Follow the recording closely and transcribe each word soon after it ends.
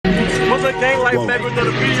What's a gang like back with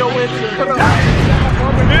another video into?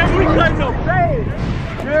 Man, we cutting up bad.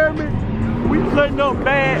 You hear me? We cutting up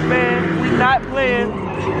bad, man. We not playing.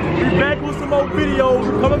 We back with some more videos.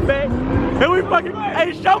 We coming back. And we fucking,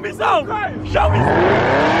 hey, show me some. Show me some.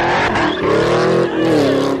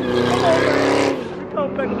 We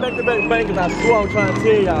come back to back bangers. I swear I'm trying to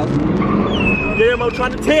tell y'all. Yeah, I'm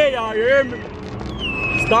trying to tell y'all, you hear me?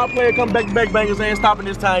 Stop playing, come back to back bangers. Ain't stopping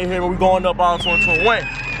this time, you hear me? We going up all 2021.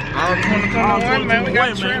 All 2021, man. We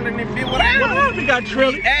got trailing and be whatever. We got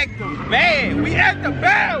trailing. We acting bad. We acting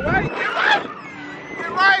bad, right? Get right.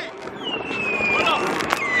 Get right. What up?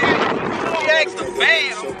 We acting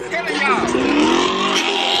bad. I'm telling y'all.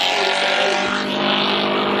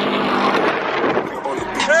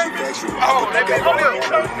 Oh, that be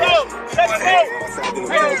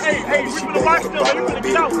Hey, we finna watch them, we finna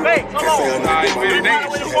get out, babe. Come on.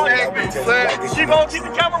 She gon' keep the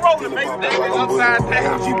camera rolling, baby. Upside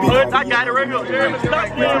down. I got it right here. Stop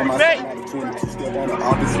playing with me.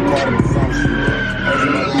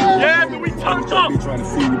 Yeah, but we turned up. Trying to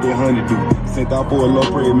see what they honey do. Sent out for a low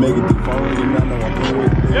prayer, make it the phones, and I know I'm playing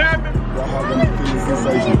with it. Yeah, man. Y'all having me feeling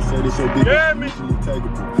sensational. Say this your bitch. Yeah, man.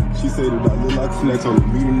 She said that I look like a snake, told her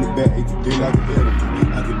meet in the back, ate the dick like a better.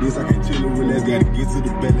 After this, I can't chill it, relax, gotta get to the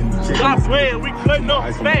bed, let me check. Stop playing, we cutting up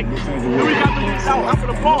back. And we got the leads out up in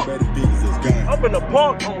the park. Up in the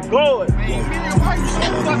park on God.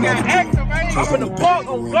 Up in the park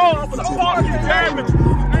on God, up in the park, you hear me?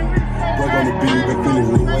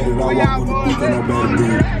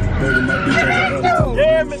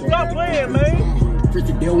 Yeah, man, stop playing, man.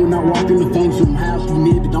 When I walk in the phone, some house you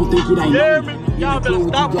need, don't think it ain't. Yeah, man, y'all better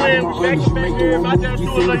stop playing with back here. I just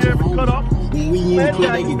do it like you're cut off. Man,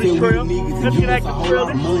 y'all can be trail. Let's get acting trail.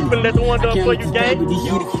 Finna let the one done for you, gang.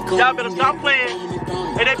 Y'all better stop playing.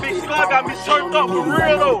 Hey, that big slug got me turned up for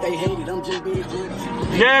real, though.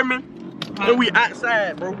 Yeah, man. And we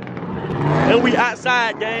outside, bro. And we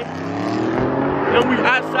outside, gang. And we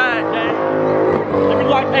outside, gang. Let me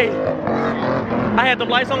like, hey. I had the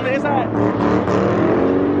lights on the inside.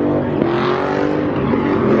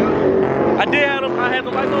 I did have them, I had the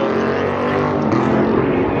lights on.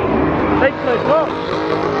 They clicked up.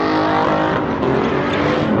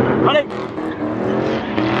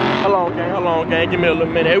 Hold on, gang, give me a little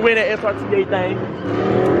minute. Hey, where that SRTA thing?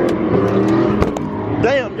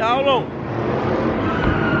 Damn, y'all on.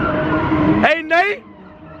 Hey, Nate.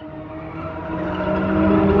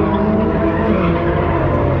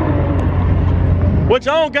 What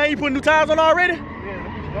y'all on, gang? You putting new tires on already?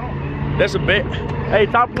 Yeah, that's a bet. Hey,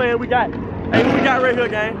 top playing, we got. Hey, who we got right here,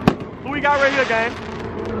 gang? Who we got right here, gang?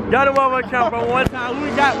 Y'all the motherfucking camera one time. Who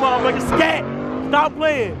we got, motherfucking scat? Stop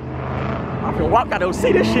playing. I can walk out there and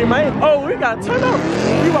see this shit, man. Oh, we gotta turn up.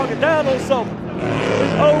 We walking down on something.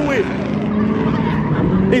 It's over with.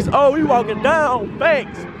 It's oh, we walking down.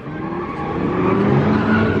 Thanks.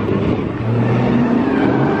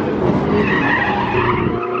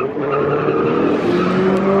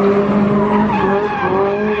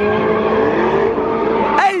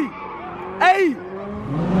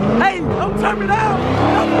 Don't turn me down!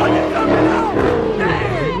 Don't fucking turn me down!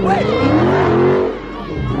 Hey, wait!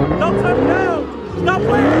 Don't turn me down! Stop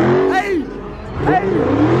playing! Hey! Hey!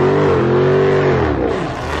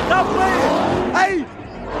 Stop playing! Hey!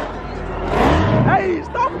 Hey!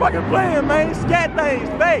 Stop fucking playing, man! Scat things,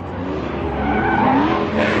 fake!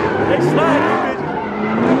 They slide you, bitches!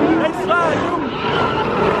 They slide you!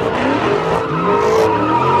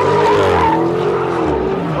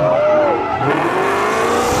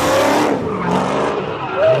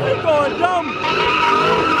 Going dumb.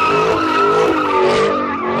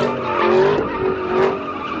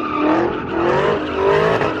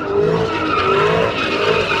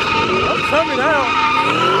 Don't turn me down.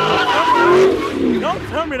 Don't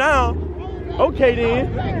turn me down. Okay then.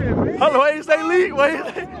 Hello, hey, say lead. Wait.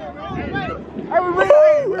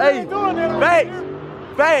 Hey, facts.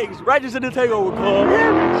 Facts. Righteous in the takeover club.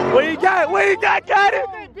 What you got? What you got? Got it?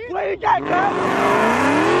 What you got? Got it?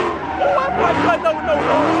 Oh, that boy cutting over no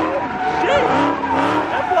shit.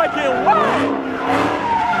 That boy getting wide.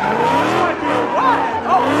 That boy getting wide.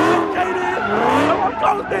 Oh, okay then. Come on,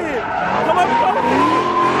 close then. Come on, close then.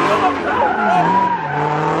 Come on, close.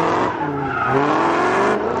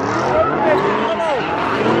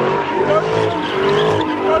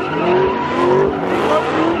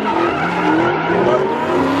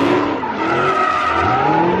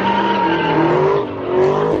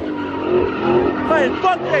 Man,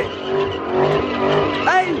 fuck that.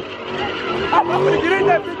 Hey, I'm gonna get in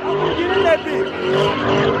that bitch. I'm gonna get in that bitch.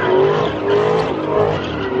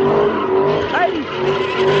 Hey,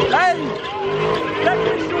 that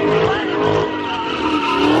bitch shooting flames.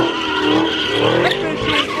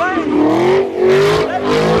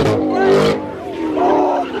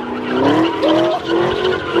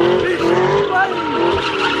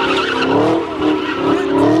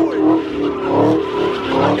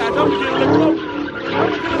 Now we getting a little closer. Now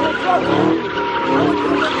we getting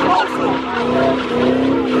a little closer. Now we getting a little closer.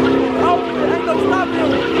 Oh, ain't no stopping him.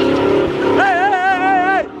 Hey, hey, hey, hey,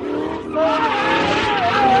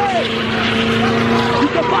 hey. You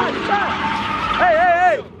can find stop. Hey, hey,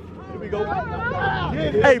 hey. Here we go.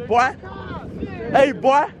 Hey, boy. Hey,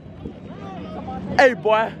 boy. Hey,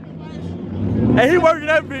 boy. Hey, he working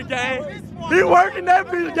that bitch, gang. He working that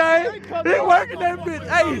bitch, gang. He working that bitch.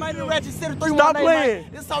 Hey, stop playing.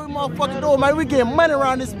 This how we motherfucking do it, man. We getting money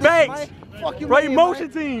around this bitch, Thanks. man. Fuck you, Right man, motion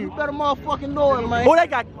man. team. You better motherfucking do it, man. Oh, they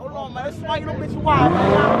got. Hold on, man. Let's swing your bitch wild,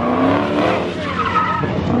 man.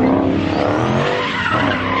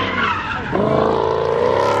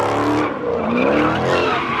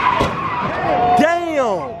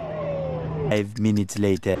 Damn. 5 minutes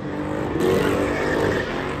later.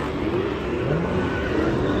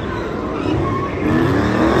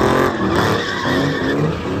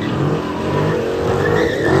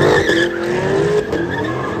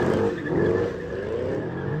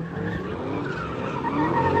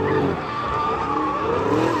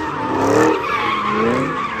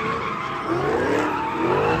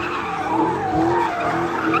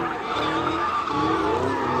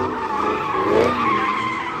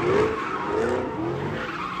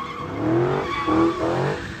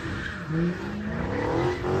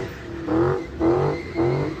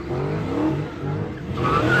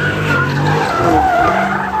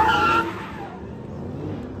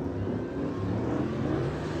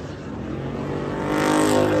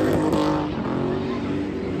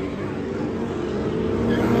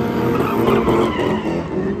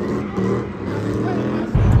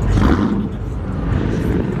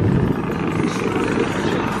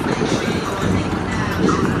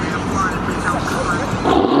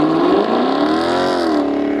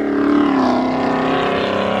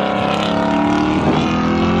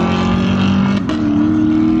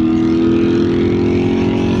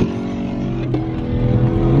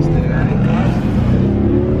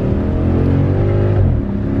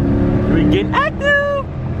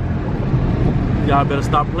 Y'all better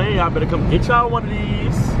stop playing. Y'all better come get y'all one of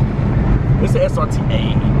these. It's the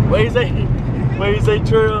SRT-A. What is it? What is it,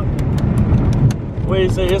 Trill? What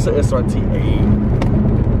is it? It's a SRT-A.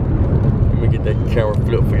 Let me get that camera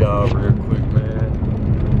flip for y'all real quick, man.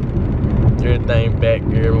 Everything back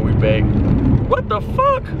here when we back. What the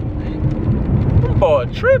fuck? Them boy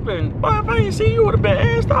tripping. Boy, if I ain't seen you, would have been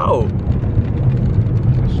assed out.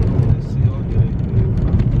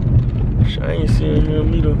 I ain't seen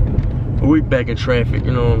him either. We back in traffic,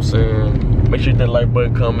 you know what I'm saying? Make sure you hit that like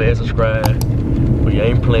button, comment, and subscribe. But yeah, I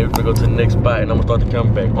ain't playing. We're gonna go to the next spot and I'm gonna start the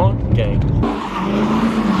camera back on game.